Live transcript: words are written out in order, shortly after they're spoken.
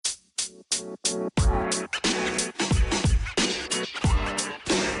What's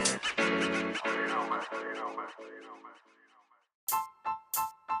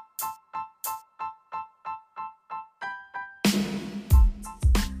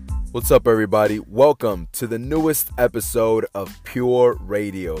up, everybody? Welcome to the newest episode of Pure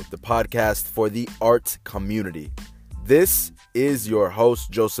Radio, the podcast for the art community. This is your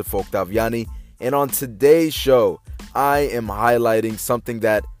host, Joseph Octaviani, and on today's show, I am highlighting something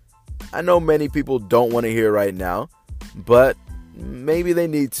that I know many people don't want to hear right now, but maybe they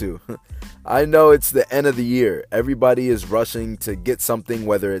need to. I know it's the end of the year. Everybody is rushing to get something,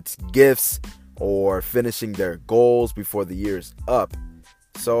 whether it's gifts or finishing their goals before the year's up.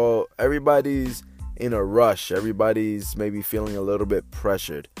 So everybody's in a rush. Everybody's maybe feeling a little bit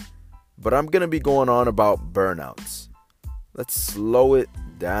pressured. But I'm going to be going on about burnouts. Let's slow it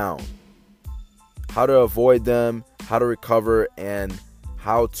down. How to avoid them, how to recover, and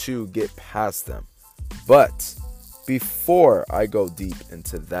how to get past them. But before I go deep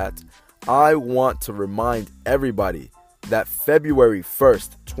into that, I want to remind everybody that February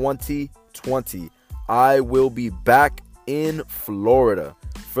 1st, 2020, I will be back in Florida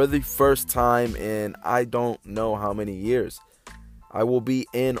for the first time in I don't know how many years. I will be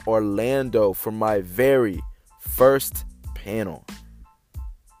in Orlando for my very first panel.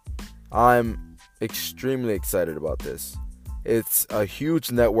 I'm extremely excited about this. It's a huge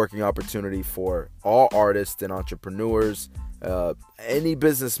networking opportunity for all artists and entrepreneurs, any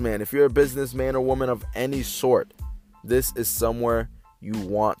businessman. If you're a businessman or woman of any sort, this is somewhere you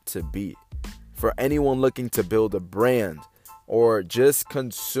want to be. For anyone looking to build a brand or just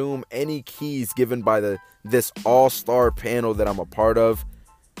consume any keys given by this all-star panel that I'm a part of,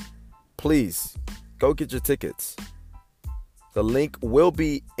 please go get your tickets. The link will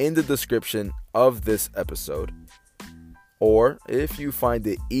be in the description of this episode. Or if you find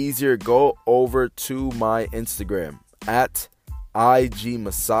it easier, go over to my Instagram at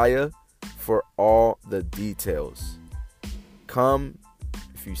IGMessiah for all the details. Come,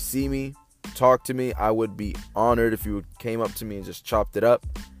 if you see me, talk to me. I would be honored if you came up to me and just chopped it up.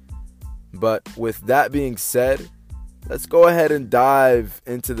 But with that being said, let's go ahead and dive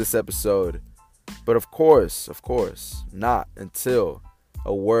into this episode. But of course, not until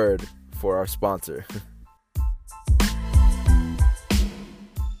a word for our sponsor.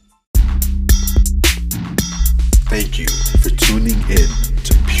 Thank you for tuning in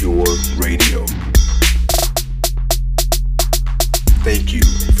to Pure Radio. Thank you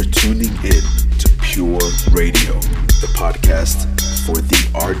for tuning in to Pure Radio, the podcast for the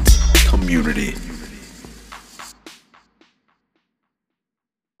art community.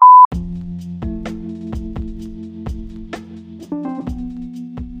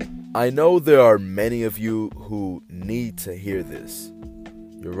 I know there are many of you who need to hear this.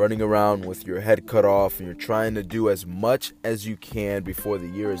 You're running around with your head cut off and you're trying to do as much as you can before the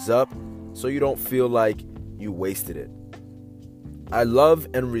year is up so you don't feel like you wasted it. I love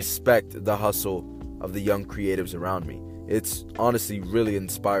and respect the hustle of the young creatives around me. It's honestly really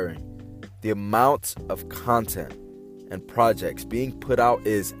inspiring. The amount of content and projects being put out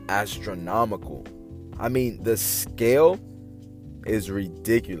is astronomical. I mean, the scale is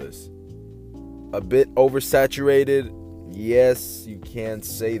ridiculous. A bit oversaturated, yes, you can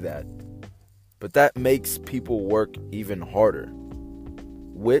say that. But that makes people work even harder,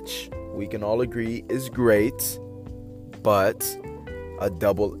 which we can all agree is great, but a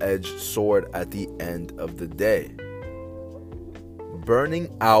double-edged sword at the end of the day.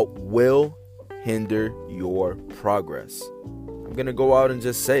 Burning out will hinder your progress. I'm going to go out and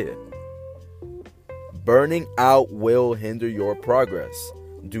just say it. Burning out will hinder your progress.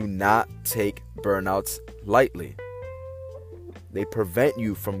 Do not take burnouts lightly. They prevent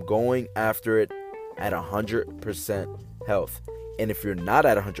you from going after it at 100% health. And if you're not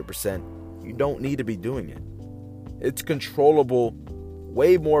at 100%, you don't need to be doing it. It's controllable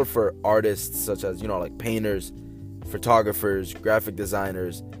way more for artists such as, like painters, photographers, graphic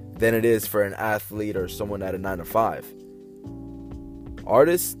designers, than it is for an athlete or someone at a 9-to-5.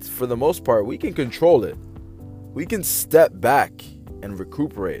 Artists, for the most part, we can control it. We can step back and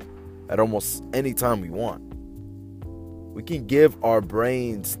recuperate at almost any time we want. We can give our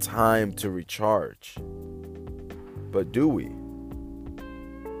brains time to recharge. But do we?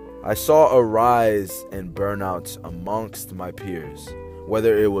 I saw a rise in burnouts amongst my peers,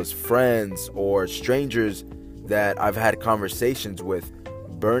 whether it was friends or strangers that I've had conversations with.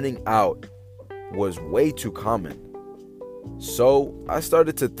 Burning out was way too common. So I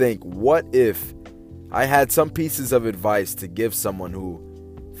started to think, what if I had some pieces of advice to give someone who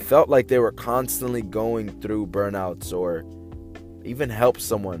felt like they were constantly going through burnouts, or even help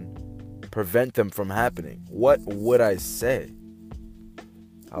someone prevent them from happening? What would I say?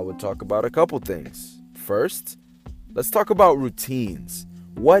 I would talk about a couple things. First, let's talk about routines.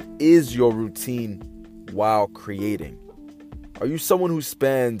 What is your routine while creating? Are you someone who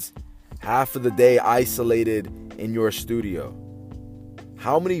spends half of the day isolated in your studio?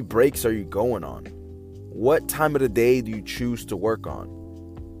 How many breaks are you going on? What time of the day do you choose to work on?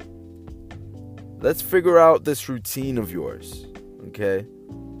 Let's figure out this routine of yours, okay?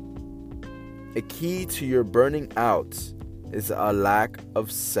 A key to your burning out is a lack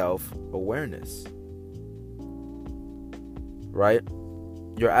of self-awareness, right?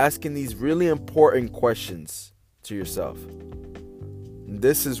 You're asking these really important questions to yourself.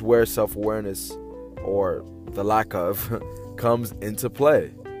 This is where self-awareness, or the lack of, comes into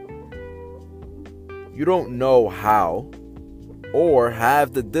play. You don't know how or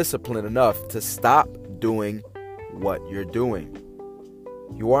have the discipline enough to stop doing what you're doing.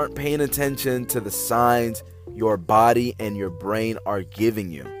 You aren't paying attention to the signs your body and your brain are giving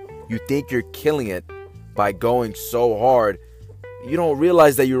you. You think you're killing it by going so hard. You don't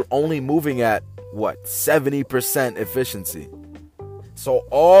realize that you're only moving at, 70% efficiency. So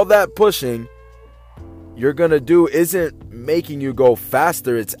all that pushing you're going to do isn't making you go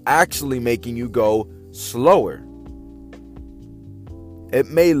faster. It's actually making you go slower. It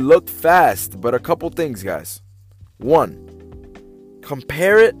may look fast, but a couple things, guys. One,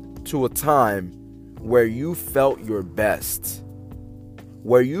 compare it to a time where you felt your best,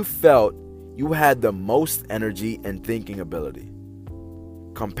 where you felt you had the most energy and thinking ability.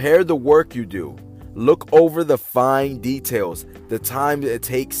 Compare the work you do. Look over the fine details, the time it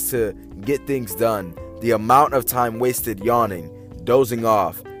takes to get things done, the amount of time wasted yawning, dozing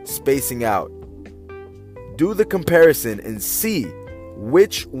off, spacing out. Do the comparison and see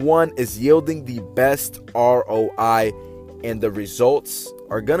which one is yielding the best ROI, and the results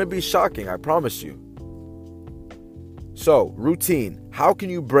are going to be shocking, I promise you. So, routine. How can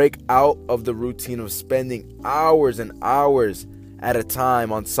you break out of the routine of spending hours and hours at a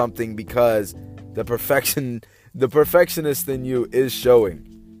time on something because the perfectionist in you is showing?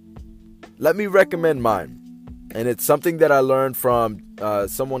 Let me recommend mine. And it's something that I learned from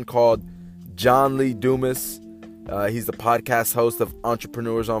someone called John Lee Dumas. He's the podcast host of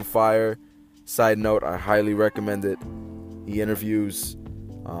Entrepreneurs on Fire. Side note, I highly recommend it. He interviews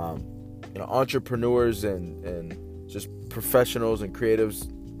entrepreneurs and just professionals and creatives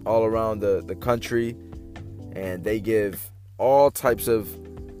all around the country. And they give all types of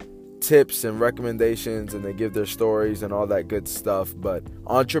tips and recommendations, and they give their stories and all that good stuff. But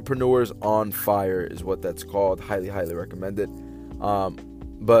Entrepreneurs on Fire is what that's called. Highly recommend it.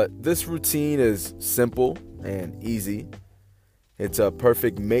 But this routine is simple and easy. It's a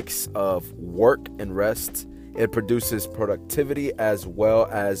perfect mix of work and rest. It produces productivity as well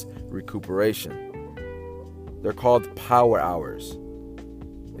as recuperation. They're called power hours.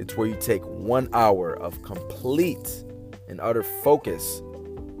 It's where you take 1 hour of complete and utter focus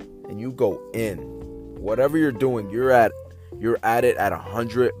and you go in. Whatever you're doing, you're at it at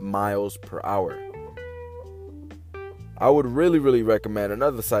 100 miles per hour. I would really recommend,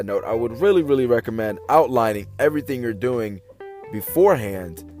 another side note, I would really recommend outlining everything you're doing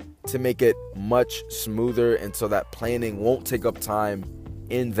beforehand to make it much smoother, and so that planning won't take up time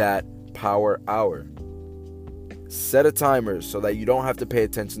in that power hour. Set a timer so that you don't have to pay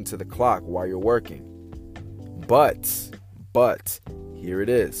attention to the clock while you're working. But here it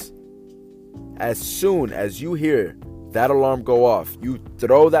is. As soon as you hear that alarm go off, you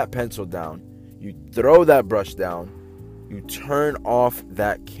throw that pencil down, you throw that brush down, you turn off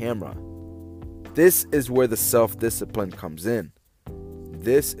that camera. This is where the self-discipline comes in.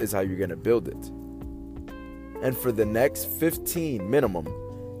 This is how you're going to build it. And for the next 15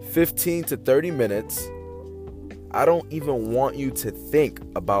 to 30 minutes, I don't even want you to think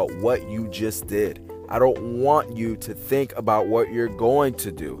about what you just did. I don't want you to think about what you're going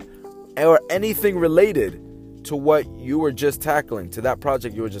to do or anything related to what you were just tackling, to that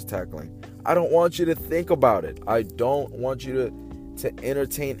project you were just tackling. I don't want you to think about it. I don't want you to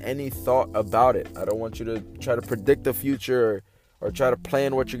entertain any thought about it. I don't want you to try to predict the future or try to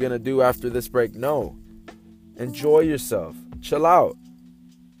plan what you're going to do after this break. No. Enjoy yourself. Chill out.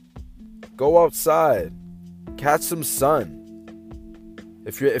 Go outside. Catch some sun.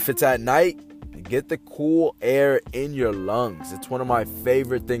 If it's at night, get the cool air in your lungs. It's one of my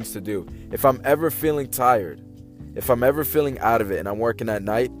favorite things to do. If I'm ever feeling tired, if I'm ever feeling out of it and I'm working at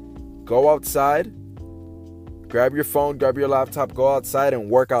night, go outside, grab your phone, grab your laptop, go outside and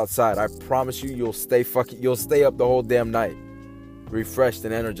work outside. I promise you, you'll stay up the whole damn night, refreshed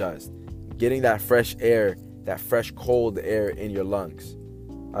and energized, getting that fresh air, that fresh cold air in your lungs.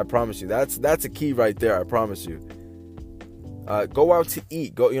 I promise you. That's a key right there. I promise you. Go out to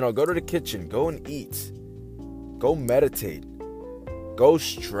eat. Go to the kitchen. Go and eat. Go meditate. Go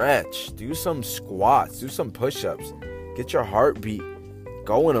stretch. Do some squats. Do some push-ups. Get your heartbeat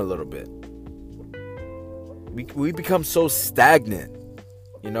going a little bit. We become so stagnant.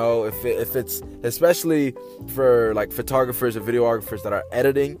 If it's especially for like photographers or videographers that are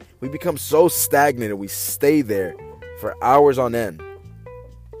editing, we become so stagnant and we stay there for hours on end.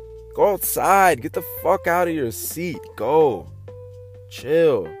 Go outside. Get the fuck out of your seat. Go.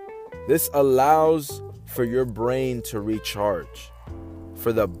 Chill. This allows for your brain to recharge,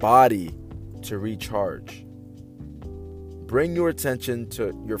 for the body to recharge. Bring your attention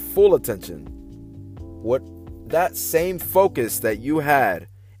to your full attention. That same focus that you had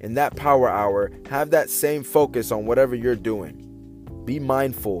in that power hour, have that same focus on whatever you're doing. Be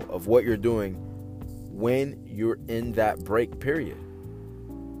mindful of what you're doing when you're in that break period.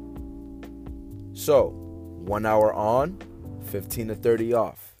 So, 1 hour on, 15 to 30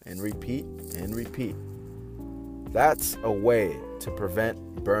 off, and repeat and repeat. That's a way to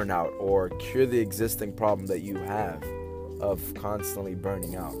prevent burnout or cure the existing problem that you have of constantly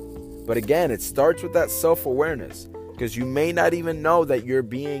burning out. But again, it starts with that self-awareness, because you may not even know that you're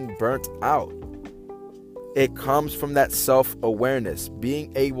being burnt out. It comes from that self-awareness,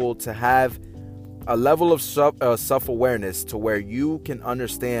 being able to have a level of self-awareness to where you can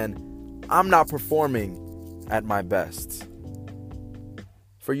understand, I'm not performing at my best.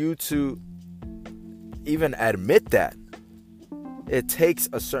 For you to even admit that, it takes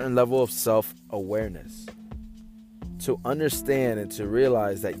a certain level of self-awareness to understand and to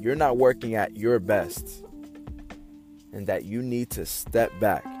realize that you're not working at your best and that you need to step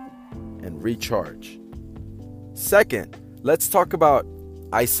back and recharge. Second, let's talk about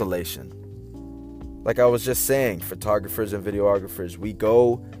isolation. Like I was just saying, photographers and videographers, we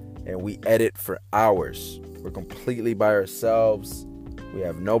go and we edit for hours. We're completely by ourselves. We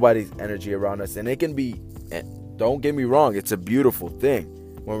have nobody's energy around us. And it can be, don't get me wrong, it's a beautiful thing.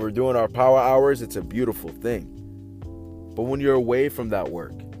 When we're doing our power hours, it's a beautiful thing. But when you're away from that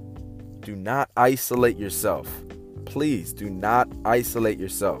work, do not isolate yourself. Please do not isolate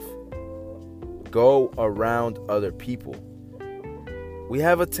yourself. Go around other people. We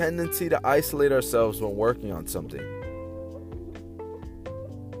have a tendency to isolate ourselves when working on something.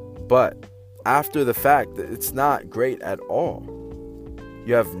 But after the fact, it's not great at all.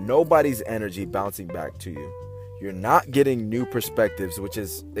 You have nobody's energy bouncing back to you. You're not getting new perspectives, which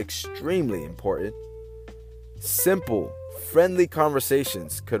is extremely important. Simple, friendly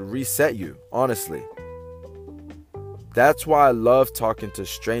conversations could reset you, honestly. That's why I love talking to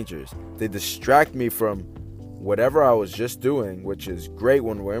strangers. They distract me from whatever I was just doing, which is great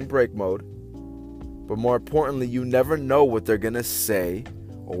when we're in break mode. But more importantly, you never know what they're going to say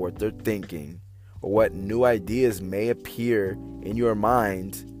or what they're thinking or what new ideas may appear in your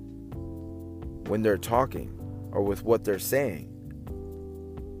mind when they're talking or with what they're saying.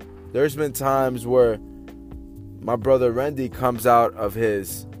 There's been times where my brother Randy comes out of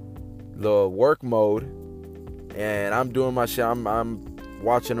the work mode and I'm doing my shit. I'm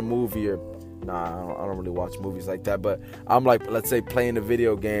watching a movie or I don't really watch movies like that, but I'm like, let's say playing a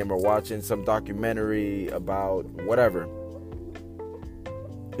video game or watching some documentary about whatever.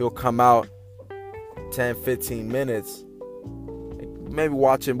 He'll come out 10-15 minutes, maybe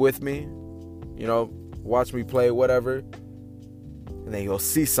watching with me, watch me play whatever, and then you'll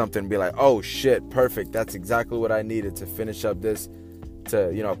see something and be like, oh shit, perfect, that's exactly what I needed to finish up this,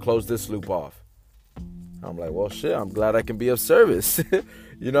 to close this loop off. I'm like, well shit, I'm glad I can be of service.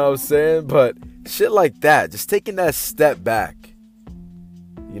 You know what I'm saying? But shit like that, just taking that step back,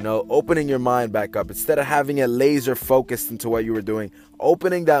 opening your mind back up instead of having it laser focused into what you were doing,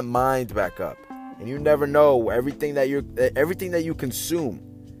 opening that mind back up. And you never know, everything that you consume,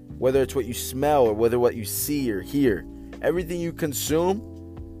 whether it's what you smell or whether what you see or hear, everything you consume,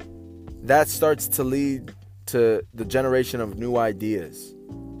 that starts to lead to the generation of new ideas.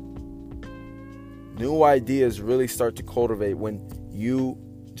 New ideas really start to cultivate when you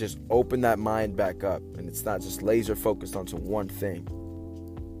just open that mind back up and it's not just laser focused onto one thing.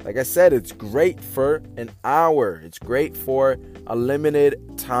 Like I said, it's great for an hour. It's great for a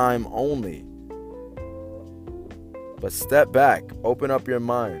limited time only. But step back, open up your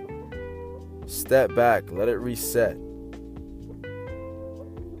mind. Step back, let it reset.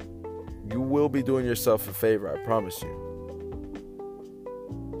 You will be doing yourself a favor, I promise you.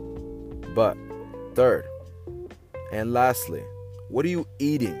 But third, and lastly, what are you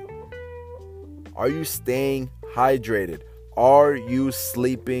eating? Are you staying hydrated? Are you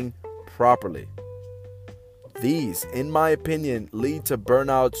sleeping properly? These, in my opinion, lead to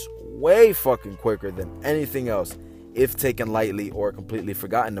burnouts way fucking quicker than anything else if taken lightly or completely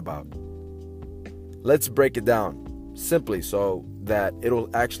forgotten about. Let's break it down simply so that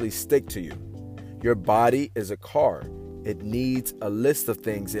it'll actually stick to you. Your body is a car. It needs a list of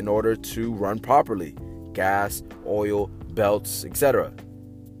things in order to run properly. Gas, oil, belts, etc.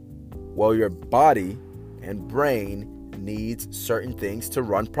 Well, your body and brain needs certain things to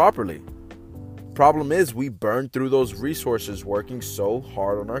run properly. Problem is, we burn through those resources working so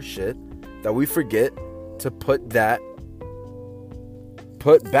hard on our shit that we forget to put back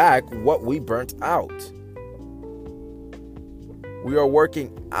what we burnt out. We are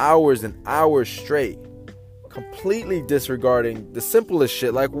working hours and hours straight, completely disregarding the simplest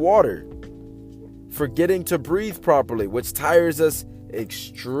shit like water, forgetting to breathe properly, which tires us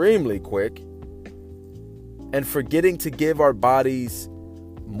extremely quick, and forgetting to give our bodies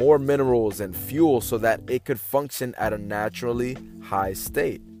more minerals and fuel so that it could function at a naturally high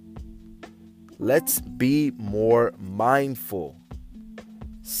state. Let's be more mindful.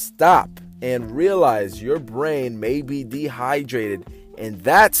 Stop and realize your brain may be dehydrated, and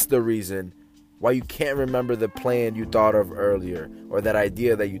that's the reason why you can't remember the plan you thought of earlier or that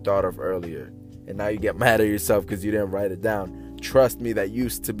idea that you thought of earlier. And now you get mad at yourself because you didn't write it down. Trust me, that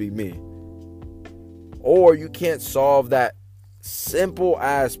used to be me. Or you can't solve that simple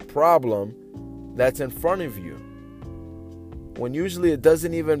ass problem that's in front of you, when usually it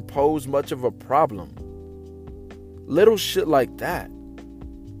doesn't even pose much of a problem. Little shit like that.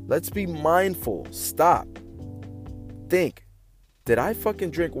 Let's be mindful. Stop. Think. Did I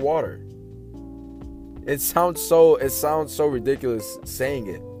fucking drink water? It sounds so ridiculous saying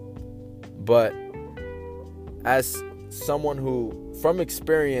it. But as someone who, from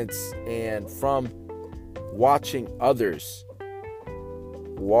experience and from watching others,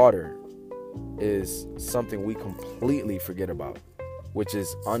 water is something we completely forget about, which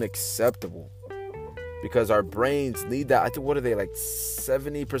is unacceptable because our brains need that. I think, what are they, like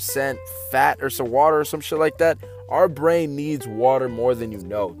 70% fat or some water or some shit like that? Our brain needs water more than you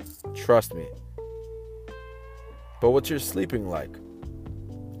know. Trust me. But what's your sleeping like?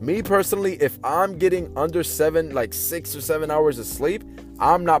 Me personally, if I'm getting under 6 or 7 hours of sleep,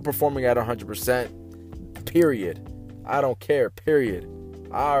 I'm not performing at 100%, period. I don't care, period.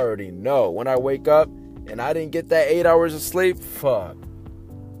 I already know. When I wake up and I didn't get that 8 hours of sleep, fuck.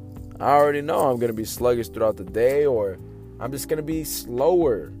 I already know I'm going to be sluggish throughout the day, or I'm just going to be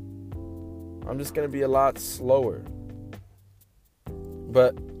slower. I'm just going to be a lot slower.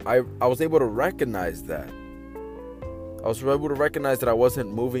 But I was able to recognize that. I was able to recognize that I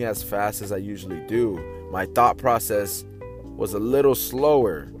wasn't moving as fast as I usually do. My thought process was a little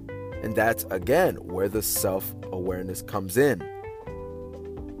slower. And that's, again, where the self-awareness comes in.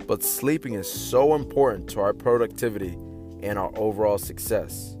 But sleeping is so important to our productivity and our overall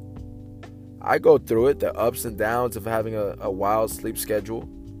success. I go through it, the ups and downs of having a wild sleep schedule.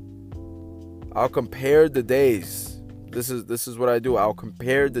 I'll compare the days. This is what I do. I'll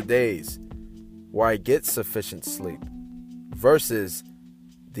compare the days where I get sufficient sleep versus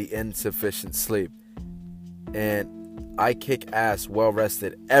the insufficient sleep. And I kick ass well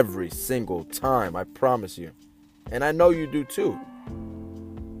rested every single time, I promise you. And I know you do too.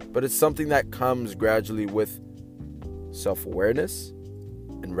 But it's something that comes gradually with self-awareness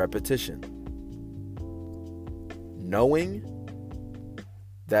and repetition. Knowing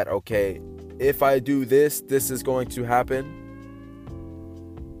that, okay, if I do this, this is going to happen.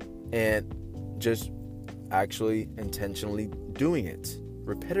 And just actually intentionally doing it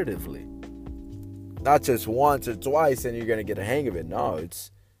repetitively. Not just once or twice and you're going to get a hang of it. No,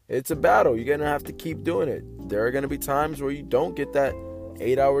 it's a battle. You're going to have to keep doing it. There are going to be times where you don't get that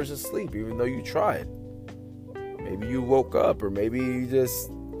 8 hours of sleep, even though you tried. Maybe you woke up, or maybe you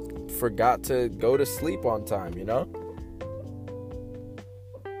just forgot to go to sleep on time, you know?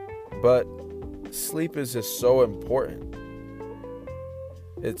 But sleep is just so important.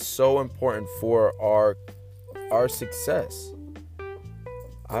 It's so important for our success.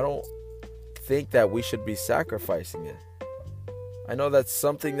 I don't think that we should be sacrificing it. I know that's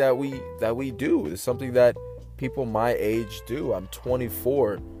something that we do. It's something that people my age do. I'm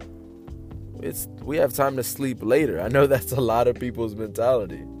 24. We have time to sleep later. I know that's a lot of people's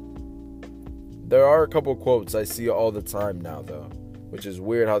mentality. There are a couple quotes I see all the time now, though, which is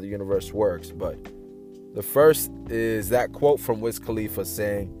weird how the universe works. But the first is that quote from Wiz Khalifa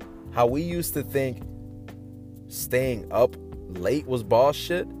saying how we used to think staying up late was boss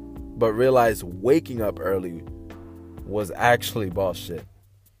shit, but realized waking up early was actually boss shit.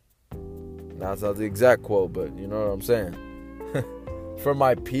 That's not the exact quote, but you know what I'm saying. For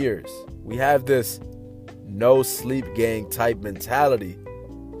my peers, we have this no sleep gang type mentality.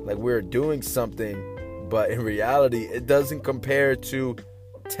 Like we're doing something, but in reality, it doesn't compare to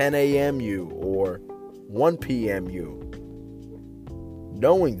 10 a.m. you or 1 p.m. you.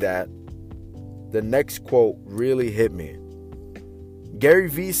 Knowing that, the next quote really hit me. Gary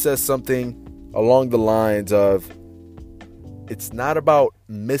Vee says something along the lines of, it's not about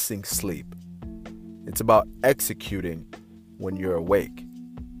missing sleep. It's about executing when you're awake.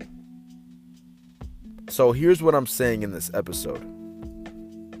 So here's what I'm saying in this episode.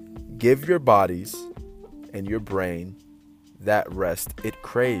 Give your bodies and your brain that rest it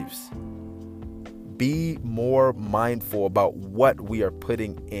craves. Be more mindful about what we are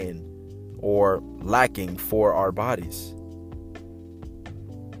putting in or lacking for our bodies.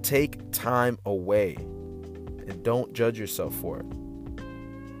 Take time away and don't judge yourself for it.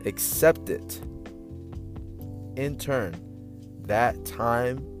 Accept it. In turn, that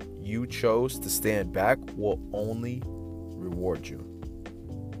time you chose to stand back will only reward you.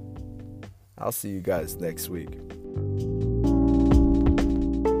 I'll see you guys next week.